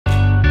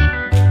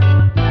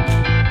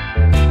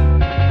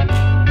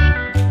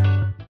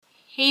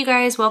Hey you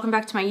guys, welcome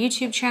back to my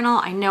YouTube channel.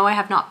 I know I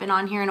have not been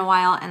on here in a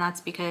while, and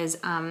that's because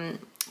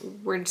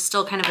we're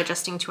still kind of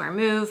adjusting to our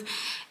move,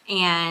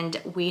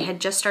 and we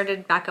had just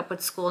started back up with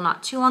school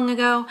not too long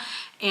ago.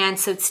 And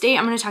so today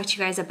I'm going to talk to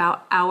you guys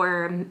about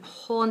our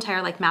whole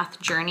entire math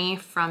journey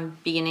from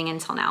beginning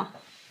until now.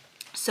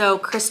 So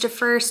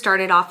Christopher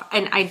started off,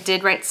 and I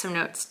did write some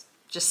notes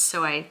just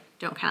so I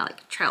don't kind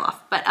of trail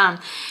off.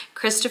 But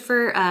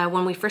Christopher,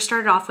 when we first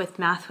started off with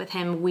math with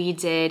him, we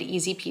did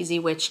Easy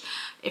Peasy, which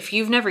if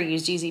you've never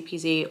used Easy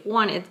Peasy,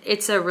 one,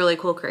 it's a really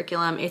cool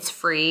curriculum. It's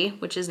free,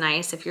 which is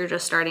nice if you're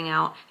just starting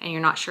out and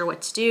you're not sure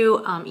what to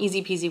do.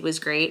 Easy Peasy was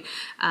great.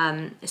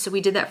 So we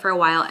did that for a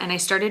while, and I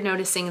started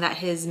noticing that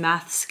his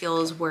math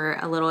skills were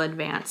a little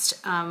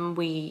advanced.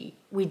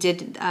 We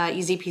did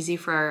Easy Peasy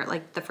for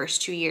the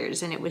first 2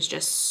 years, and it was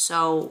just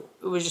so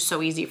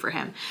easy for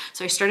him.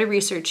 So I started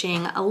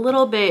researching a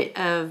little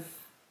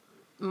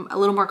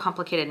more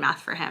complicated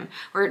math for him,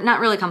 or not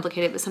really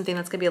complicated, but something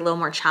that's gonna be a little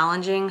more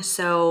challenging.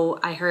 So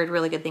I heard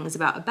really good things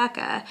about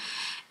Abeka,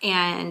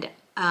 and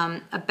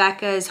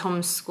Abeka's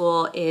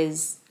homeschool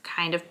is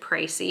kind of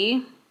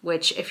pricey,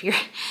 which if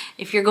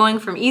you're going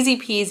from Easy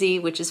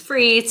Peasy, which is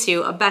free,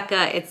 to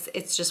Abeka,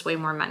 it's just way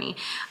more money.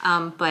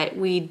 But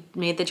we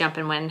made the jump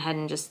and went ahead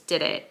and just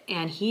did it,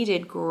 and he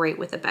did great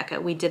with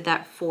Abeka. We did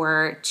that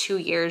for 2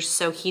 years.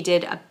 So he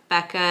did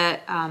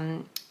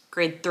Abeka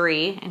grade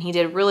 3, and he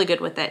did really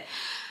good with it.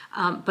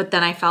 But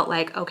then I felt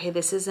like, okay,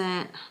 this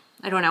isn't,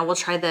 I don't know, we'll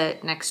try the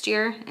next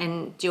year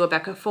and do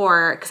Abeka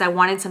 4, because I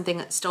wanted something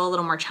that's still a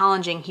little more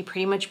challenging. He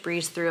pretty much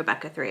breezed through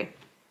Abeka 3.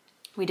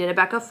 We did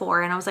Abeka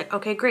 4, and I was like,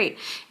 okay, great.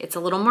 It's a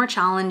little more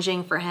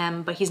challenging for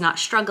him, but he's not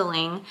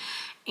struggling,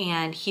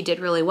 and he did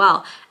really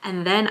well.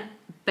 And then,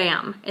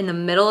 bam, in the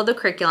middle of the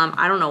curriculum,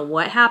 I don't know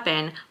what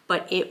happened,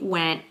 but it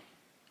went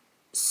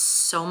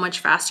so much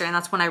faster, and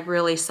that's when I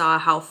really saw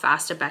how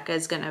fast Abeka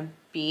is gonna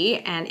be.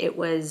 And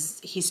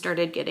he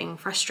started getting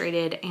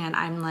frustrated, and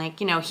I'm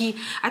like,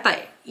 I thought,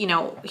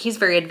 he's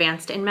very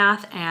advanced in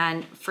math,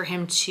 and for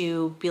him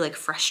to be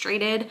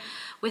frustrated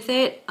with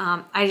it,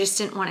 I just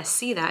didn't want to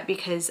see that,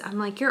 because I'm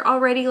like, you're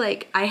already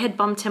I had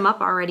bumped him up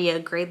already a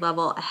grade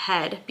level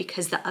ahead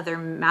because the other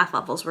math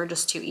levels were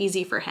just too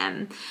easy for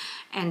him.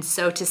 And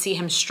so to see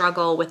him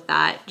struggle with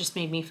that just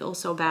made me feel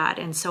so bad.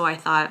 And so I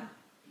thought,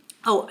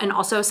 oh, and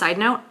also a side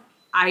note,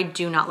 I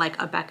do not like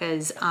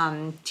Abeka's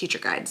teacher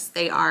guides.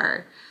 They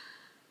are,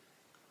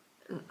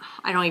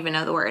 I don't even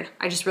know the word.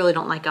 I just really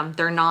don't like them.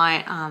 They're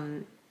not,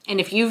 and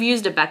if you've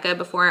used Abeka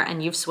before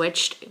and you've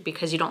switched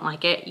because you don't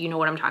like it, you know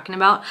what I'm talking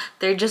about.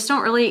 They just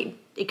don't really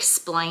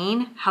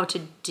explain how to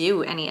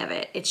do any of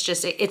it. It's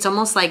just, it's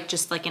almost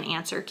just like an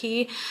answer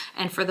key.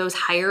 And for those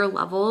higher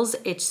levels,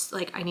 it's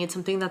I need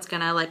something that's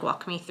gonna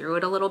walk me through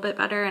it a little bit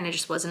better, and I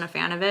just wasn't a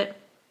fan of it.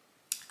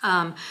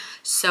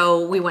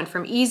 So we went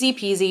from Easy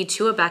Peasy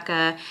to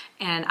Abeka,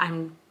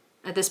 and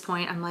at this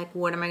point, I'm like,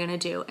 what am I gonna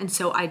do? And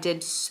so I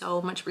did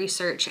so much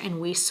research,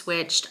 and we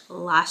switched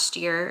last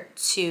year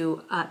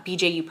to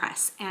BJU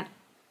Press, and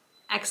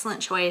excellent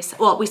choice.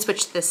 Well, we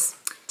switched this,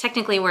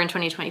 technically we're in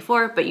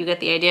 2024, but you get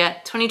the idea.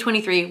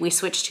 2023, we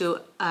switched to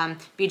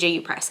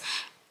BJU Press,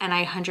 and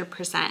I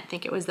 100%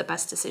 think it was the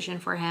best decision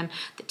for him.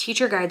 The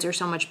teacher guides are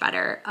so much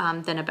better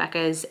than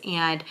Abeka's,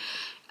 and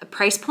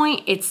price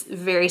point, it's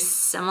very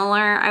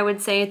similar, I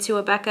would say,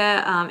 to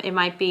Abeka. It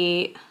might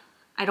be,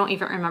 I don't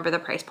even remember the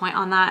price point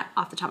on that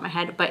off the top of my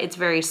head, but it's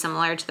very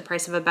similar to the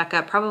price of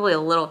Abeka, probably a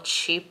little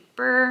cheaper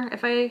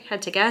if I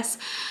had to guess,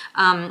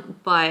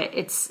 but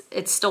it's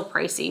still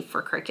pricey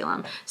for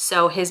curriculum.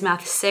 So his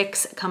Math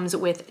 6 comes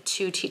with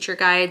 2 teacher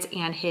guides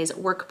and his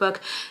workbook.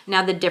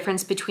 Now the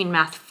difference between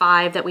Math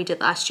 5 that we did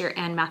last year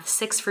and Math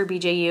 6 for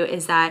BJU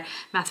is that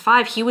Math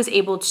 5, he was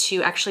able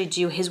to actually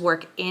do his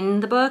work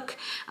in the book.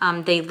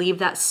 They leave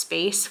that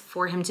space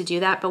for him to do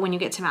that, but when you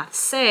get to Math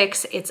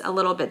 6, it's a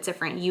little bit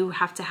different. You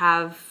have to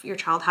have your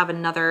child have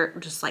another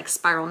just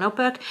spiral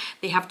notebook.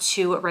 They have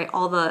to write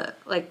all the,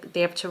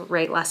 they have to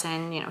write lesson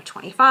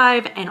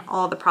 25 and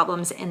all the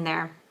problems in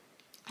there.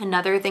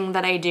 Another thing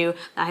that I do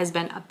that has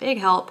been a big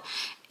help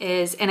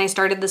is, and I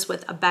started this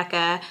with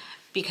Abeka,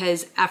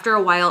 because after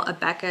a while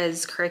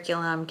Abeka's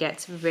curriculum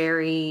gets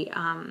very,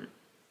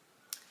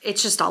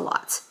 it's just a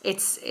lot.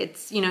 It's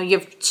you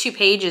have 2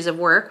 pages of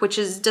work, which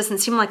doesn't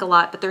seem like a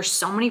lot, but there's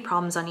so many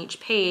problems on each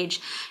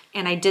page.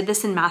 And I did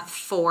this in Math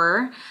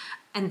 4,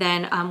 and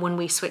then when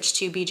we switched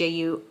to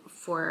BJU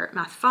for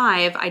Math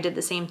 5, I did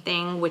the same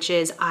thing, which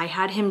is I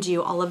had him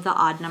do all of the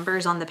odd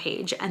numbers on the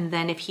page, and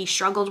then if he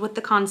struggled with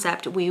the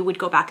concept, we would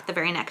go back the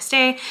very next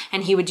day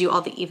and he would do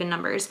all the even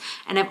numbers.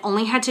 And I've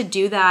only had to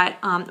do that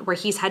where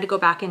he's had to go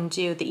back and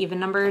do the even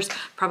numbers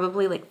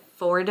probably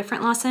 4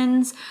 different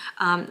lessons,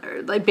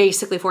 or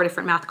basically 4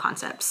 different math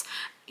concepts.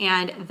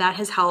 And that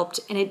has helped,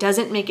 and it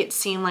doesn't make it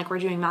seem like we're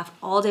doing math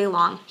all day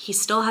long. He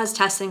still has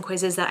tests and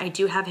quizzes that I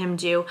do have him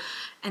do,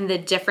 and the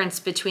difference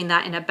between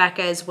that and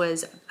Abeka's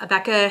was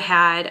Abeka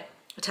had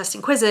tests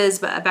and quizzes,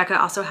 but Abeka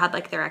also had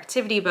their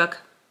activity book,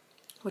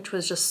 which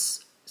was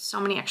just so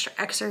many extra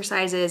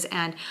exercises.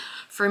 And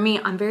for me,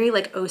 I'm very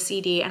like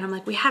OCD, and I'm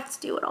like, we have to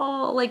do it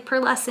all like per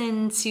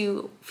lesson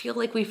to feel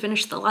like we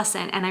finished the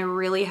lesson. And I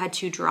really had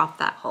to drop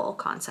that whole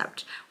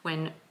concept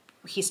when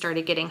he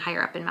started getting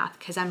higher up in math,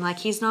 because I'm like,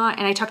 he's not.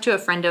 And I talked to a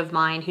friend of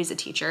mine who's a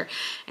teacher,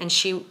 and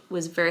she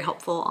was very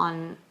helpful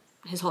on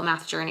his whole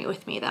math journey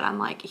with me, that I'm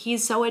like,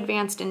 he's so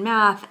advanced in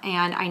math,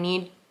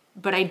 and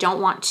but I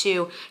don't want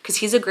to, because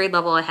he's a grade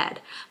level ahead,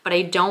 but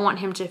I don't want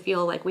him to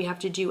feel like we have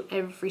to do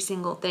every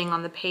single thing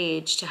on the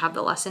page to have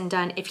the lesson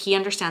done. If he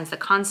understands the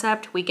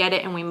concept, we get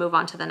it, and we move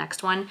on to the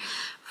next one.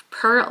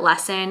 Per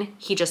lesson,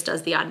 he just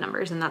does the odd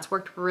numbers, and that's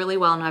worked really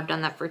well, and I've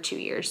done that for 2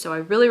 years. So I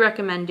really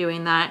recommend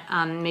doing that.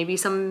 Maybe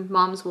some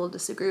moms will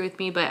disagree with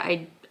me, but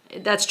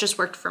that's just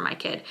worked for my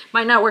kid.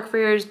 Might not work for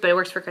yours, but it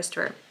works for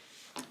Christopher.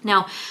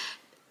 Now,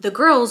 the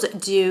girls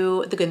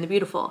do the Good and the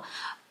Beautiful.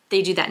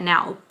 They do that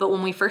now, but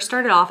when we first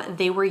started off,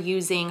 they were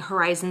using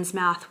Horizons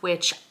Math,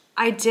 which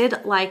I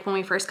did like when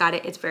we first got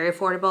it. It's very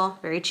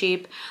affordable, very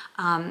cheap,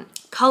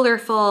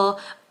 colorful,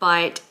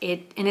 but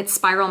it's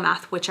spiral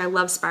math, which I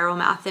love spiral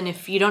math. And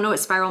if you don't know what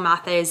spiral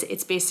math is,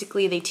 it's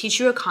basically they teach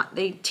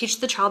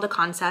the child a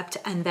concept,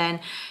 and then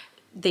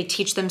they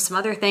teach them some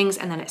other things,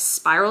 and then it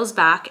spirals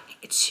back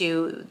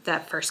to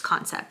that first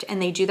concept.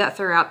 And they do that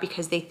throughout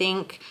because they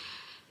think,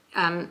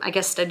 I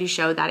guess studies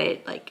show that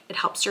it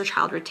helps your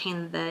child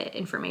retain the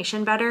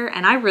information better.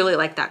 And I really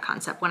like that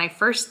concept. When I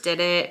first did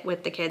it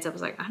with the kids, I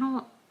was like, I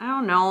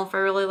don't know if I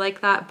really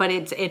like that, but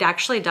it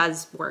actually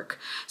does work.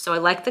 So I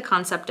like the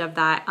concept of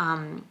that.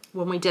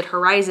 When we did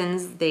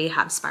Horizons, they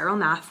have spiral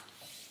math.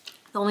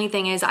 The only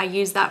thing is I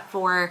used that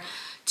for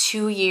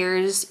 2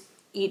 years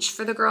each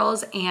for the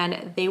girls,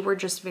 and they were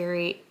just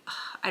very,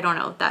 I don't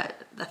know, the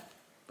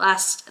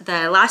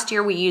last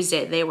year we used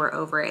it, they were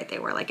over it. They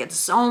were like, it's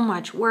so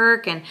much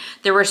work, and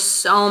there were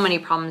so many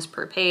problems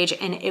per page,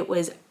 and it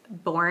was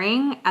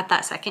boring at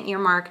that 2nd year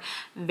mark,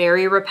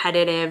 very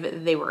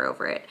repetitive. They were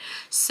over it.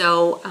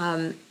 So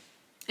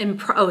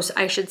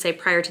I should say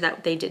prior to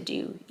that, they did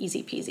do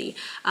Easy Peasy,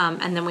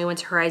 and then we went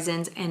to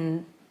Horizons,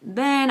 and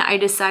then I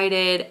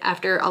decided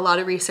after a lot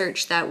of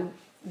research that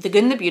the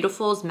Good and the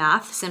Beautiful's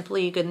math,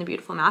 Simply Good and the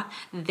Beautiful Math,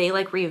 they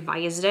like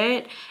revised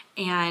it,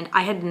 and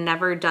I had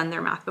never done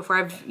their math before.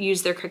 I've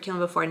used their curriculum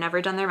before,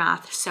 never done their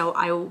math. So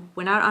I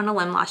went out on a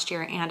limb last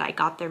year and I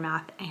got their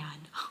math,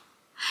 and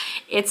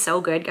it's so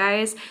good,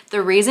 guys.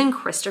 The reason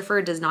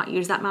Christopher does not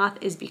use that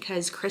math is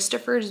because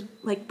Christopher's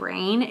like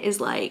brain is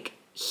like,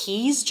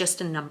 he's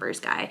just a numbers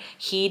guy.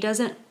 He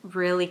doesn't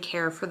really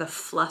care for the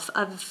fluff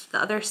of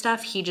the other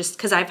stuff. He just,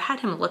 because I've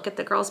had him look at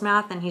the girls'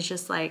 math, and he's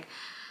just like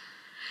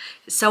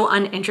so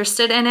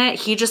uninterested in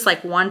it. He just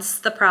like wants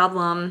the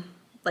problem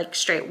like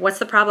straight. What's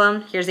the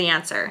problem? Here's the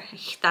answer.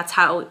 That's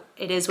how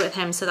it is with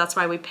him. So that's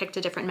why we picked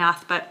a different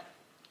math. But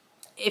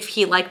if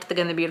he liked the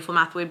Good and the Beautiful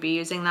Math, we'd be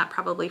using that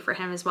probably for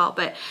him as well.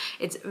 But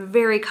it's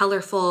very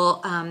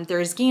colorful.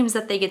 There's games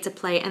that they get to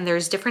play, and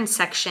there's different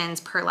sections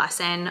per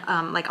lesson,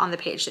 like on the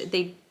page.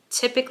 They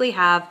typically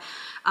have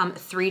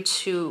 3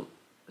 to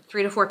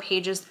 4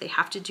 pages they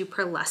have to do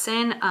per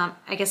lesson.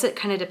 I guess it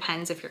kind of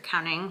depends if you're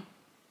counting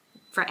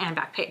front and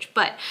back page.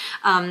 But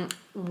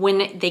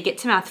when they get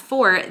to Math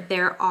 4,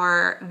 there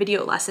are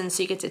video lessons.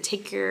 So you get to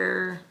take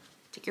your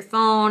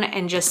phone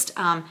and just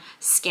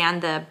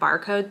scan the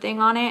barcode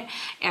thing on it,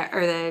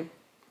 or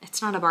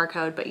it's not a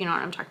barcode, but you know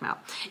what I'm talking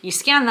about. You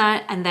scan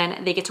that, and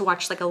then they get to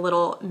watch like a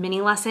little mini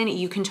lesson.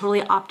 You can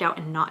totally opt out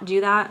and not do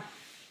that.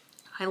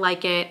 I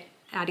like it.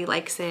 Addie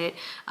likes it.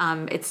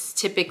 It's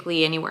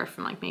typically anywhere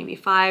from like maybe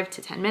 5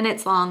 to 10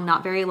 minutes long,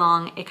 not very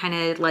long. It kind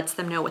of lets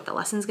them know what the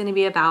lesson's going to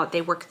be about.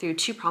 They work through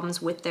 2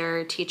 problems with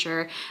their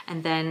teacher,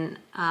 and then,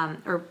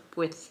 or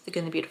with the Good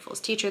and the Beautiful's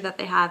teacher that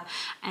they have,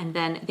 and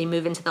then they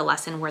move into the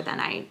lesson where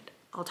then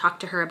I'll talk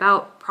to her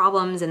about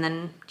problems and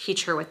then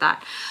teach her with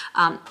that.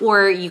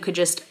 Or you could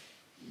just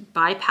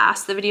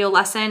bypass the video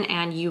lesson,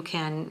 and you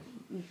can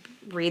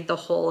read the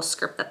whole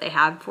script that they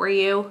have for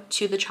you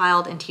to the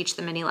child and teach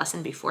the mini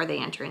lesson before they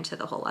enter into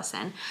the whole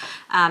lesson.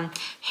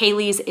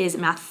 Haley's is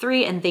Math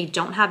 3, and they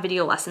don't have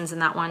video lessons in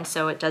that one,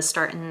 so it does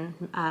start in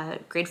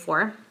grade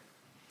 4.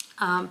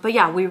 But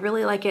yeah, we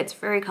really like it. It's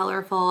very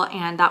colorful,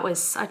 and that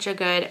was such a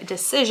good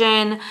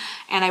decision,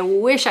 and I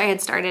wish I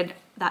had started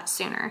that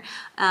sooner.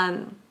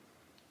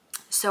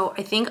 So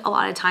I think a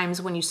lot of times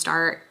when you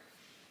start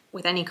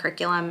with any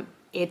curriculum,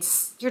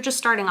 you're just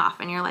starting off,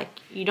 and you're like,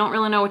 you don't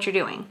really know what you're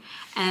doing.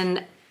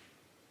 And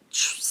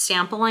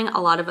sampling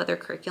a lot of other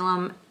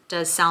curriculum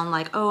does sound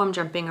like, oh, I'm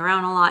jumping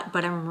around a lot,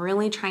 but I'm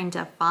really trying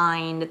to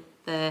find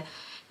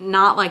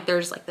not like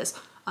there's like this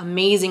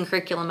amazing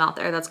curriculum out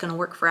there that's going to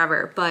work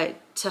forever, but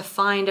to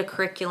find a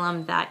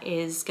curriculum that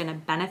is going to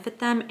benefit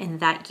them in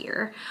that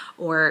year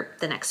or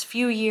the next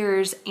few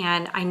years.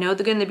 And I know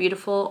the Good and the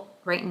Beautiful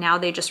right now,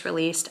 they just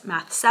released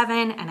Math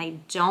 7, and I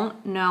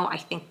don't know, I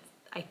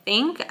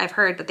think I've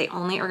heard that they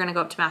only are going to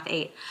go up to Math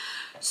 8.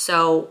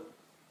 So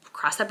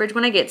cross that bridge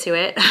when I get to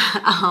it.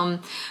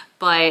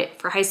 But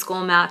for high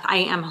school math, I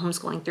am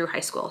homeschooling through high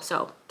school.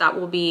 So that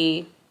will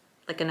be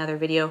like another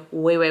video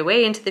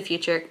way into the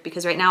future,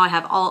 because right now I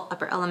have all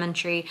upper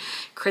elementary.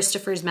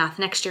 Christopher's math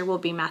next year will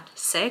be math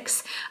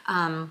 6.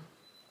 And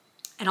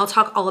I'll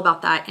talk all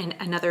about that in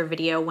another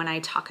video when I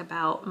talk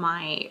about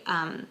my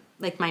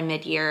like my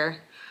mid-year,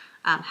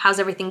 how's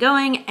everything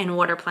going and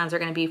what our plans are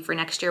going to be for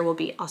next year will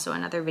be also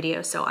another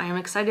video. So I am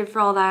excited for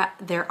all that.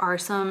 There are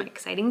some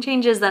exciting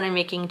changes that I'm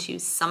making to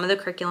some of the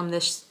curriculum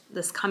this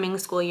coming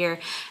school year,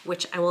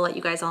 which I will let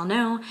you guys all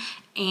know.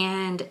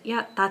 And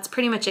yeah, that's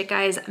pretty much it,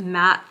 guys.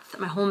 Math,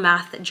 my whole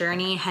math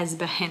journey has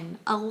been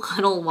a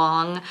little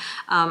long.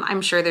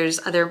 I'm sure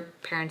there's other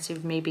parents who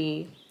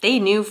maybe they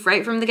knew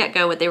right from the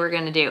get-go what they were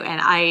going to do. And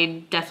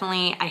I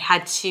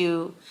had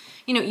to,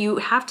 you know, you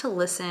have to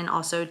listen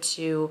also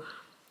to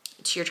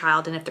your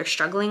child, and if they're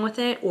struggling with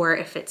it or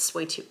if it's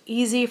way too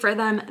easy for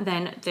them,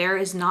 then there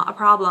is not a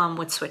problem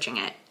with switching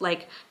it.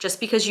 Like, just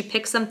because you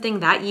pick something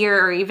that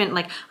year, or even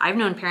like I've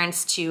known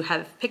parents to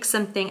have picked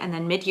something and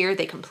then mid-year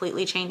they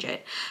completely change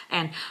it.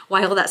 And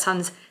while that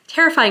sounds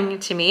terrifying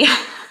to me,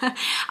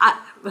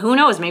 who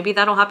knows, maybe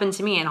that'll happen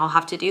to me and I'll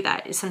have to do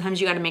that.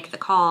 Sometimes you got to make the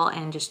call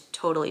and just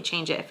totally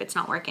change it if it's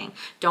not working.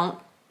 Don't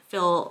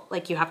feel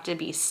like you have to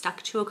be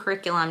stuck to a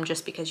curriculum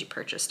just because you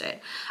purchased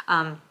it.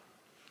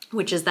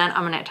 Which is then,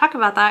 I'm gonna talk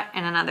about that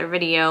in another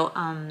video,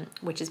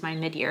 which is my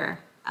mid-year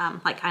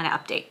like kind of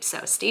update.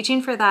 So stay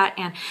tuned for that.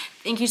 And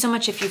thank you so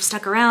much if you've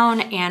stuck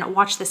around and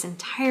watched this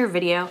entire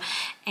video.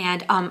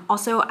 And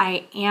also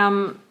I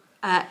am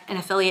an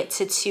affiliate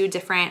to 2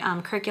 different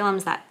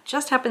curriculums that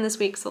just happened this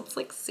week. So it's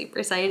like super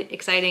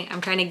exciting.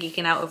 I'm kind of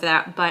geeking out over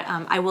that, but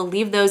I will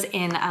leave those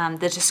in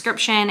the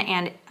description,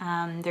 and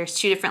there's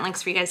 2 different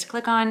links for you guys to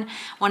click on.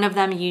 One of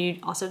them, you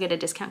also get a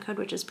discount code,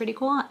 which is pretty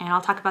cool. And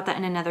I'll talk about that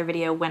in another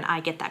video when I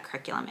get that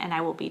curriculum, and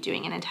I will be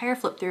doing an entire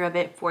flip through of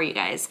it for you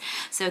guys.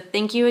 So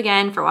thank you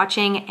again for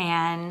watching,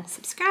 and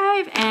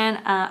subscribe, and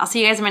I'll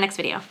see you guys in my next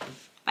video.